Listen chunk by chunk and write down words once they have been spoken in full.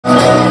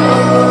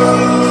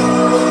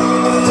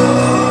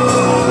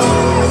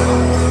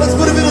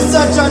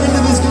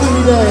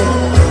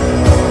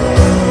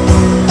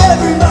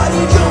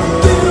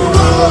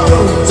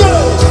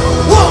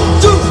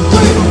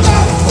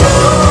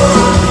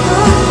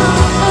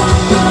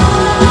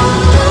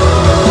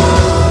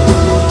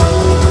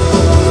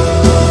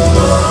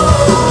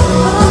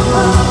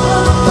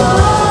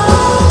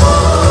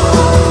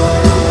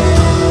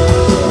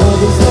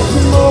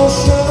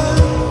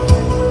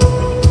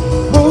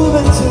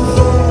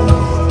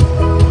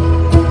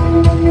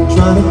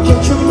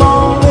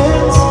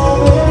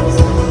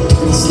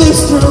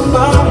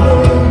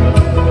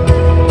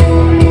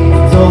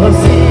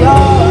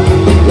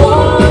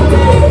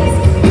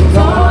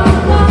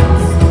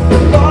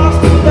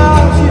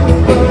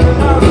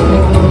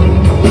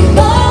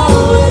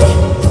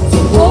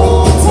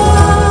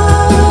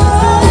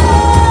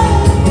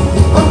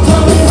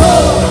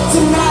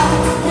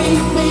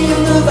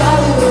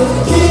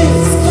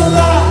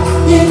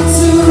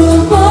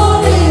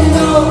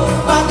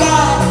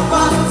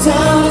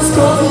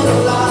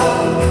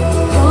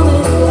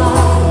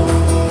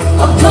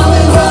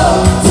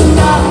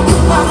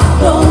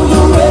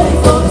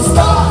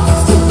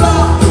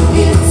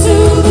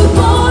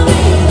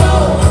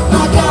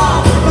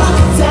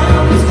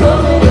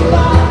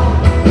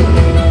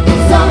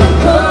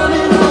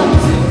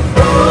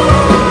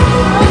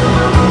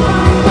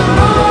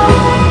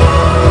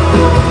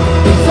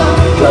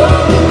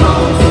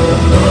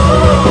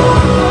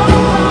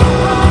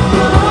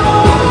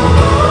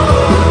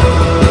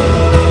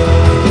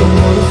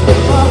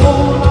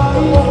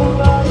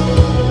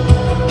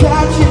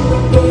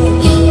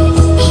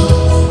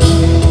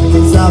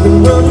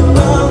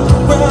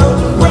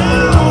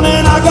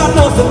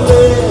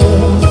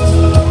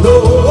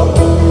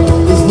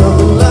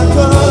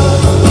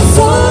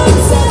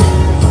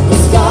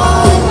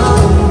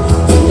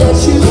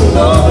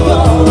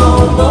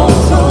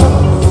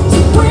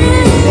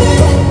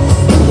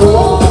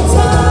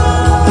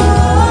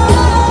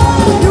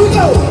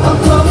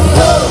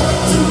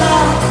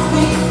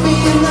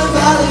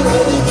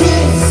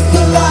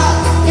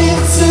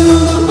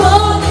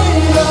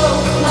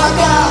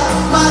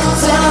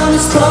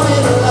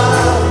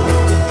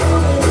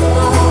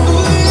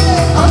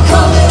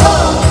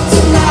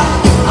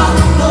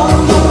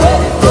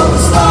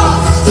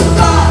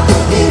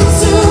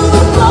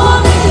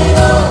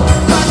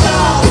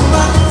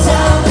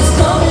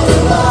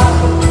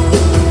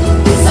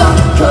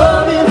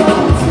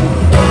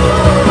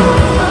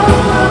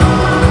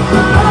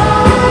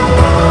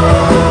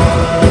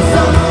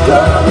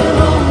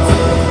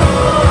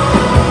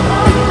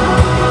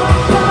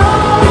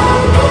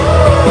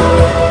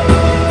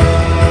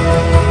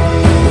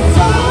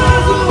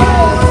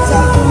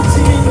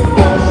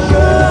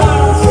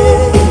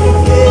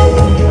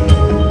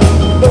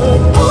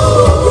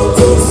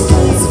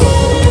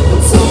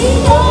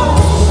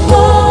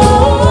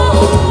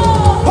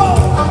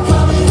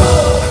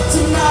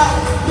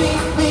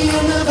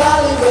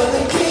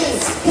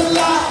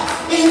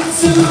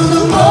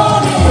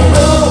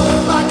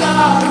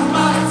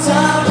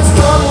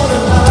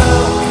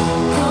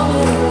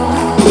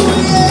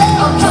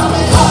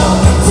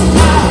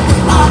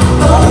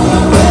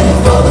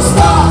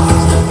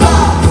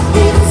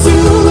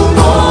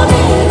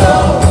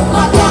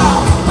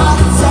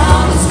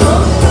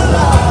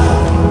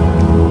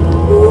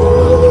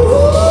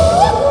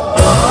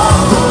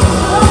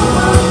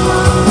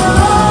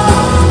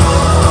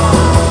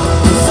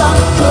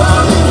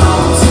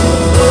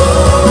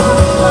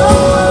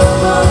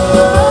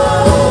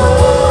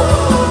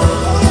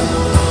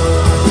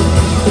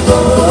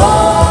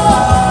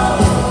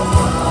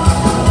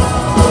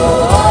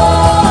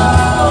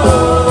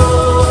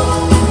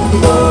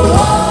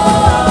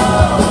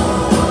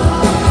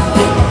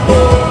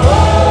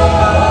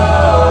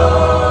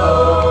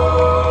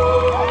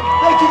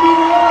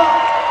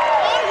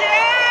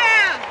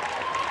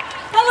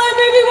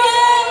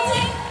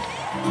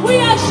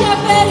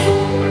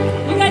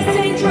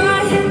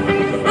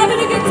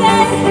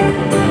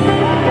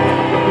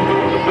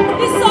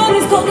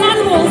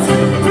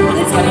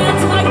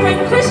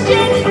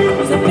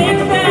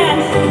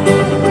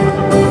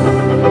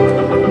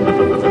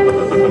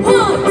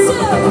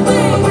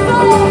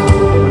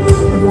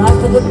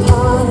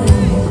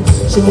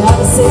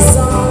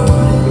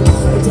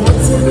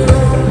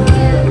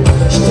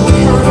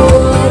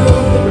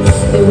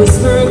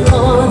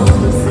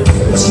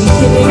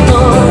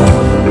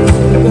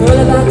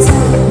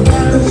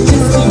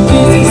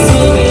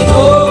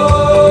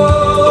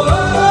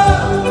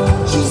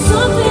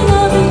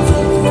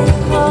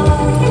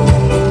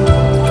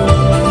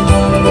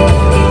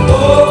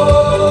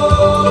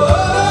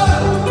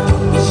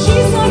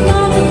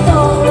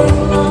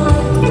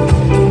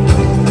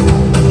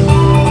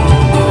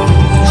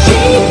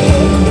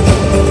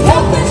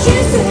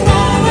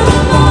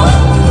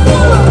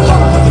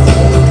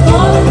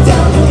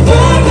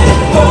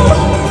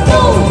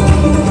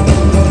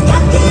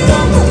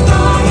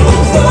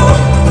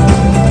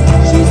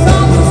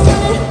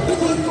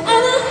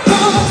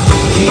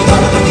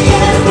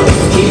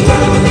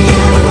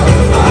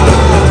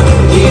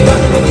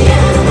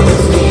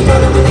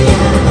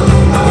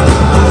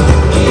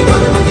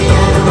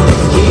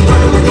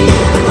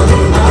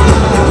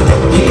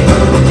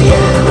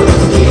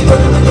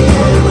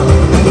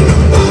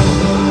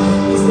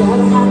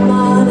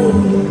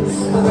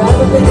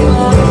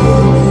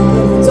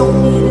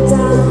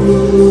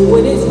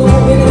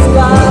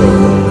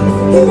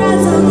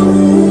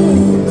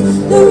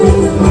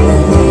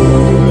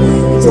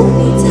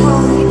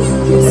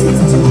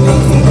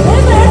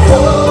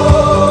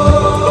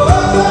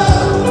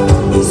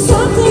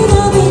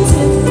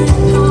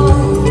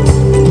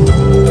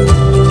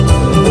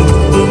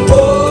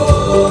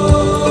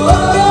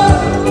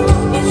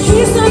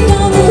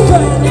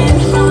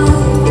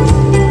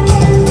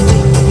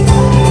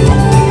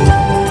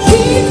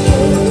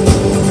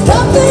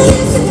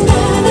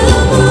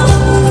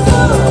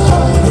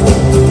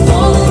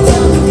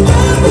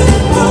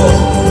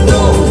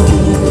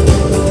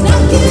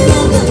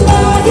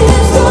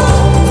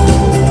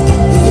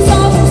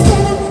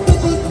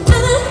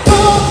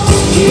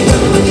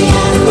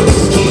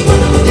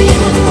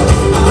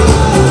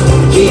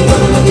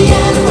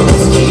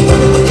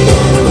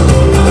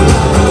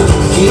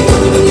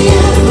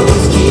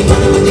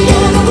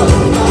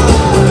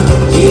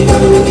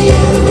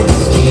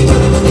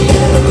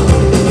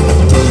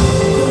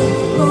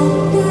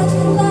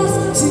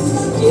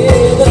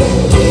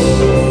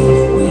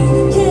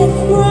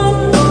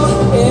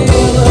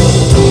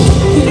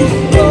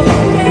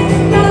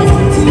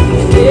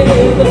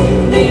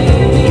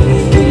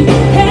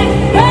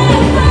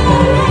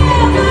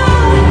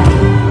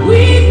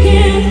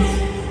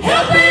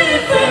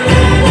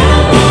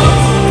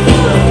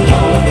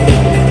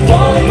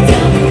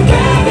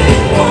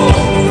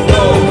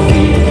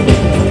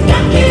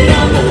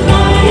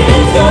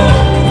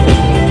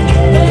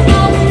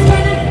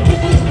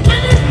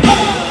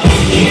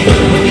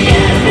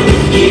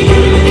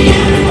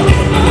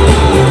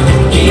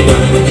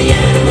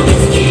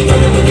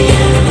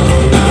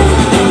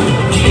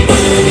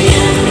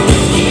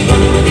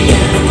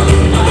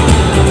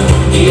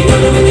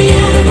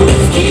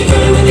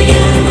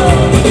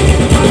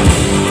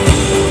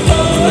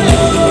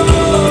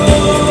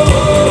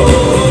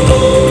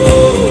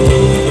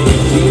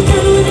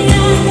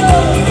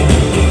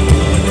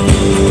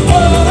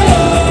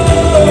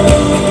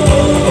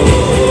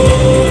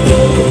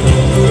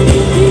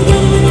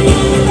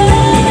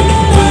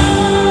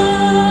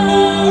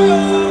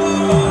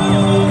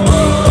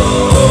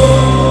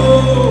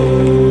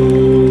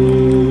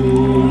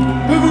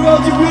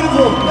you're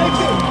beautiful. Thank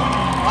you.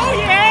 Oh,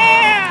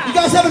 yeah! You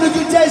guys having a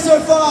good day so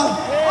far?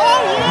 Oh,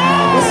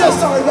 yeah! We're so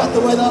sorry about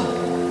the weather.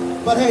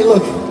 But hey,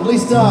 look, at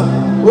least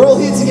we're all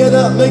here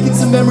together, making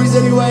some memories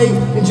anyway,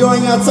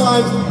 enjoying our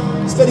time,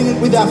 spending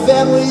it with our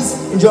families,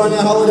 enjoying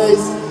our holidays.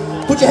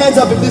 Put your hands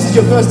up if this is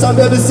your first time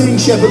ever seeing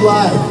Sheppard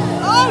live.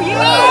 Oh,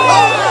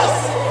 yes!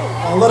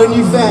 A lot of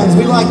new fans,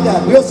 we like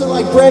that. We also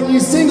like brand new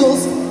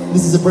singles.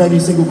 This is a brand new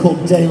single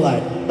called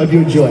Daylight. Hope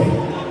you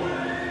enjoy.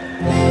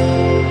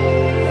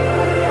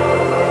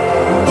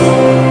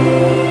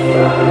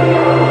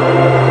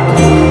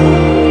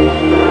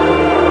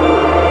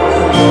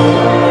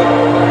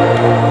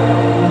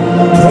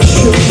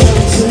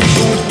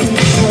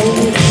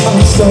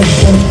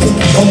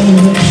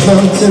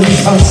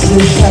 Mountains, I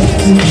sit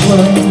acting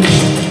blind.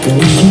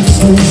 It keeps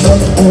me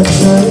up at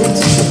night.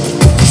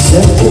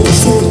 Seconds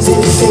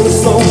moving in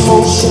slow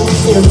motion.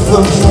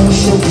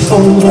 Information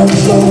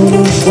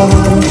overloaded while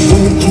I'm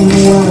waking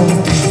wide.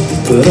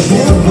 But I've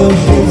never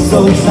been so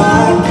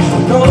tired.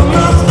 All of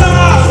my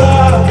stars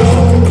are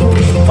gone.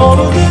 All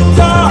of the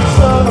doors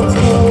are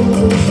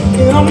closed.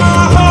 And on my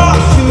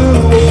heart to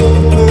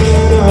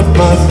open up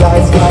my sky,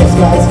 sky,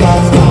 sky, sky,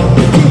 sky.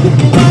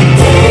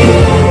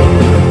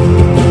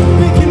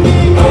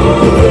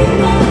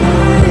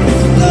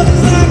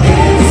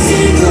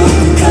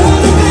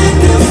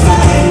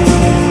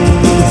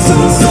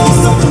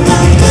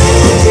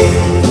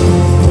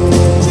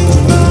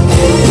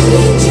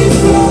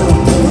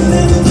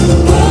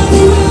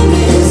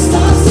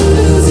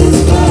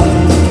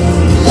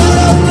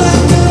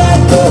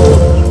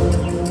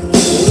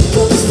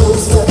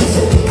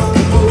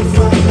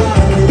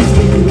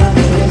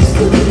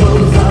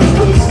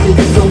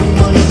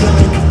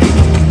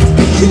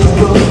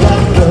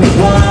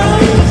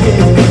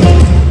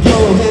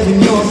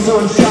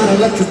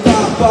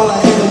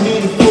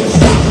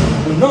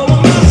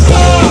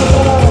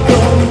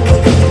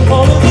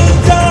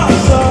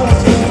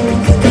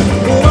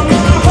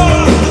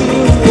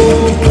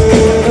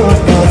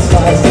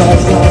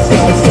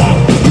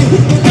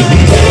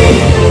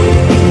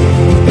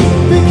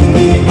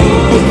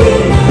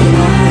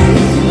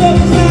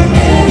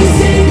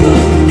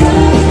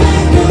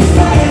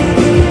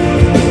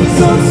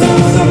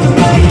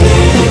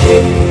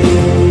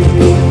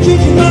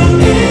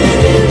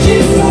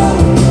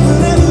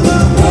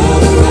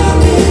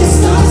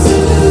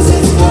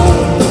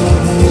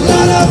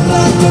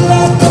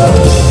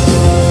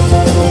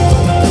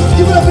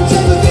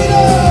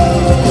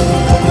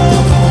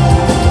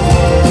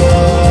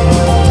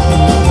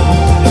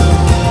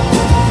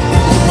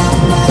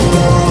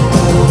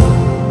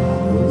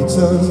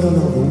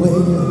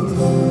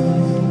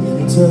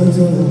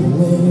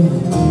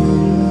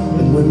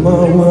 And when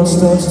my world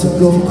starts to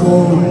go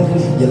cold,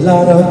 you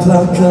light up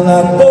like a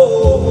light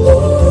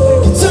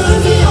bulb. You turn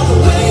me all the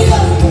way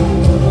up.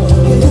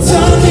 You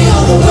turn me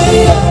all the way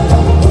up.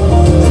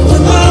 And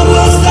when my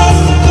world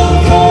starts to go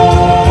cold,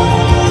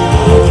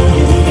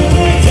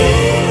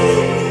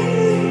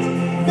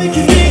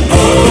 making me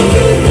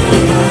open my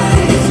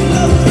eyes.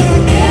 Love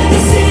like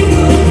every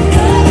single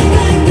color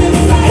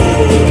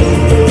magnified.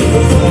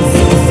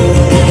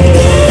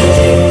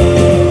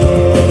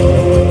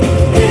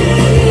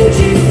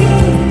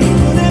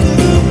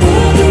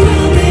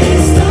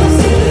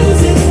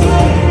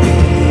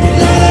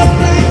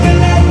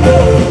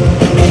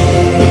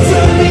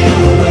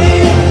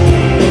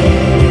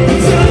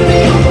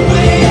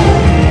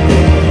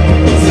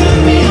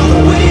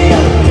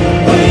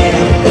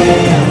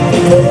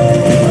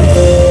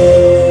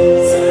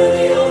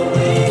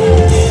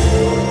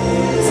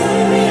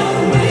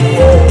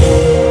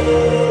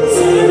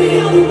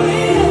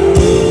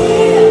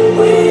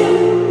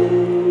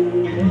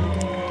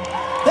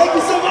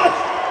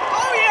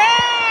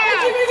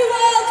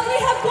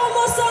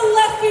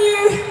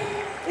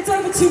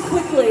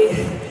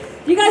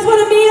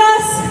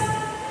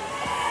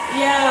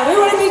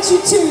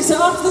 So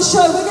after the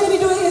show, we're going to be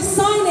doing a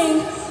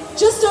signing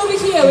just over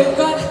here. We've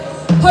got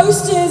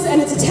posters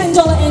and it's a $10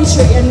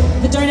 entry and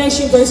the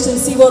donation goes to the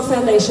SeaWorld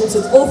Foundation, so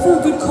it's all for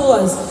a good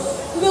cause.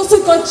 We've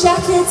also got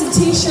jackets and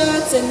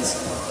t-shirts and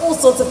all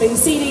sorts of things,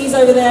 CDs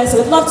over there, so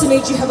we'd love to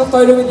meet you, have a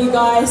photo with you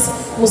guys,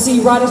 and we'll see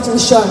you right after the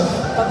show.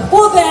 But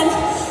before then,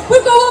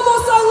 we've got one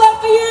more song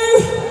left for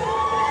you.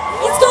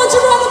 It's called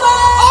Geronimo!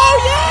 Oh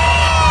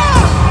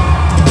yeah!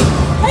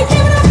 Hey,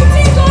 give it up for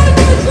Team Gordon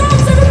for the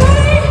drums, everybody!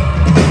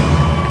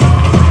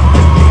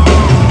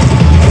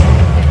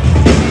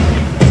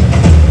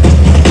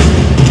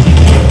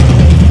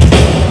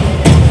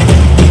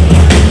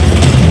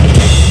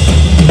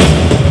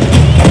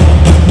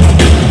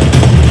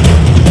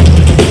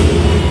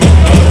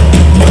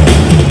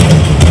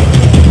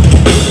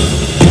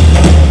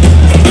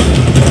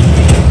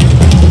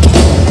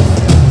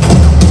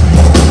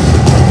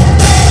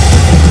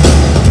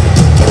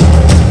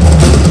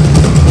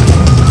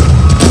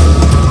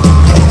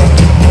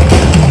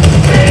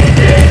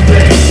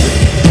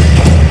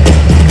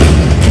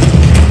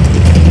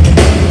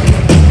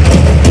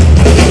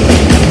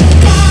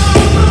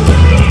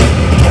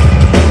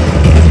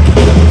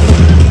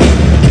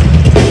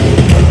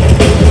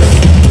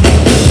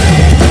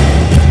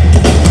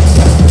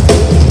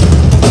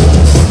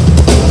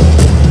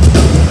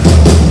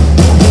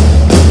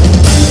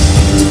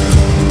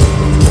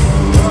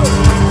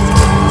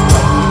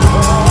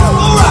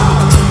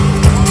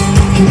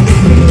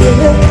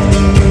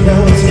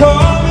 it's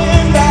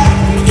coming back.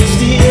 We can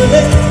steal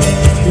it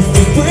if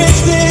we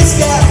bridge this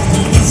gap.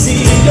 We can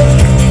see it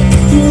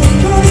through the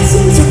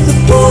curtains of the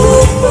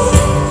waterfall.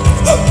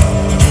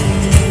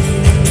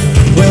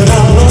 When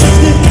I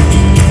lost it,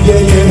 yeah,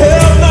 you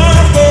held my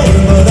hand,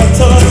 but I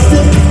touched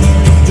it.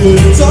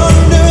 Didn't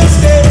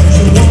understand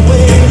you were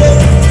waiting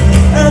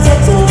as I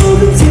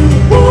told it to the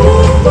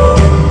waterfall.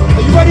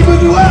 Are you ready,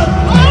 MovieWorld?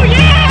 Oh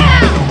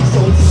yeah!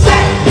 So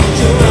say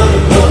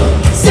Geronimo,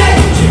 say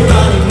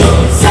Geronimo,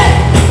 say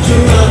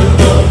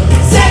Geronimo,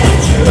 say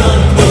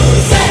Geronimo,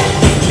 say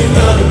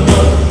Geronimo,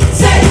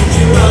 say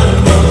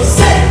Geronimo,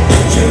 say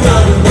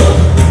Geronimo.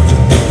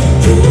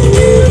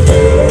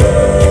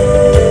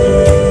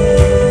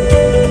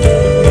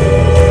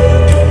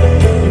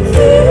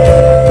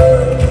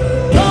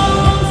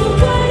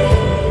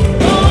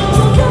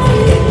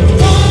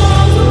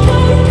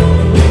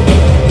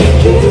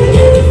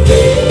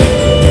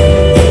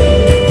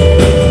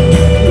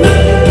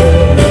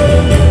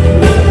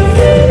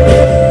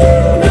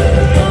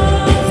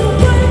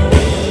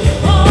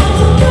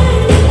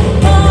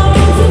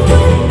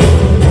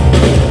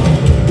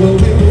 Well,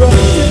 we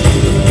rushed it,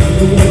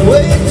 we went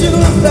way too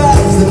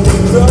fast, and we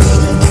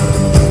crushed it.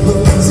 But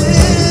it's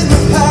in the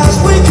past,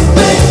 we can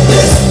make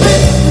this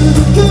fit through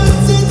the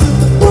curtains of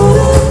the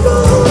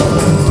waterfall.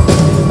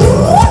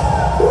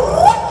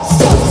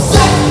 So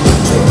say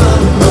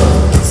Geronimo,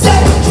 say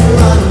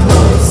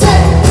Geronimo, say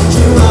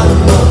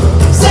Geronimo,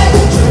 say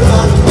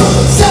Geronimo,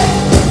 say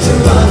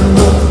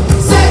Geronimo,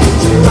 say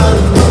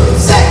Geronimo,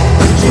 say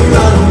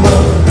Geronimo.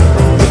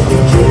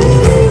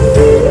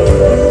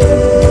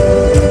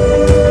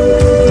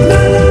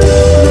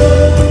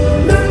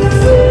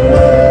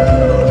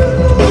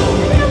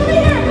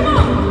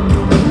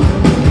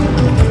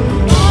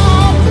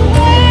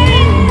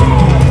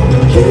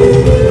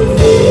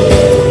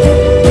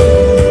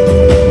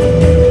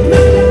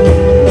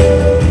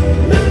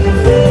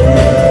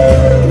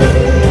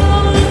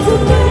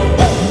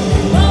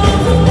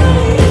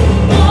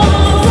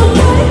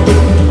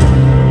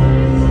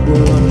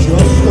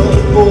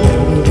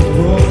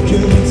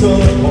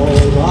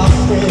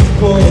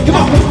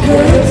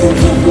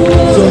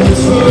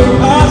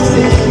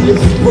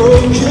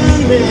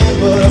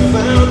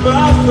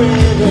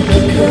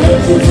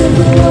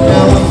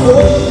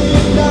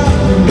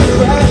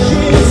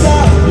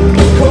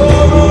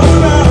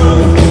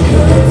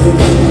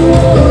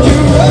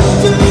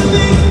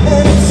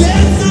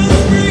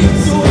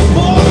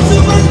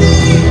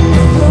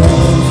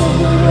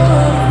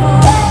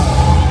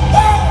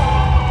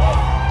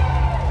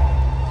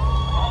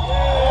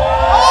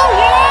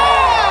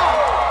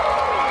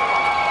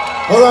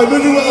 Alright,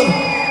 MovieWorld,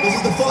 this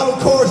is the final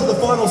chorus of the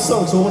final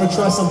song, so I want to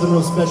try something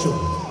real special.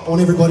 I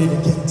want everybody to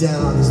get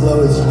down as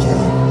low as you can.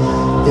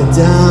 Get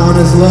down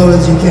as low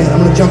as you can. I'm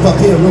going to jump up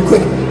here real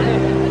quick.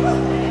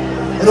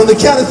 And on the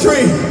count of 3,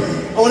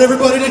 I want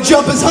everybody to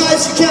jump as high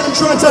as you can and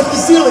try and touch the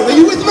ceiling. Are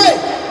you with me?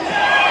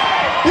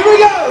 Here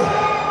we go!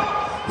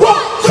 1,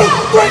 2,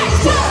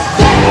 3,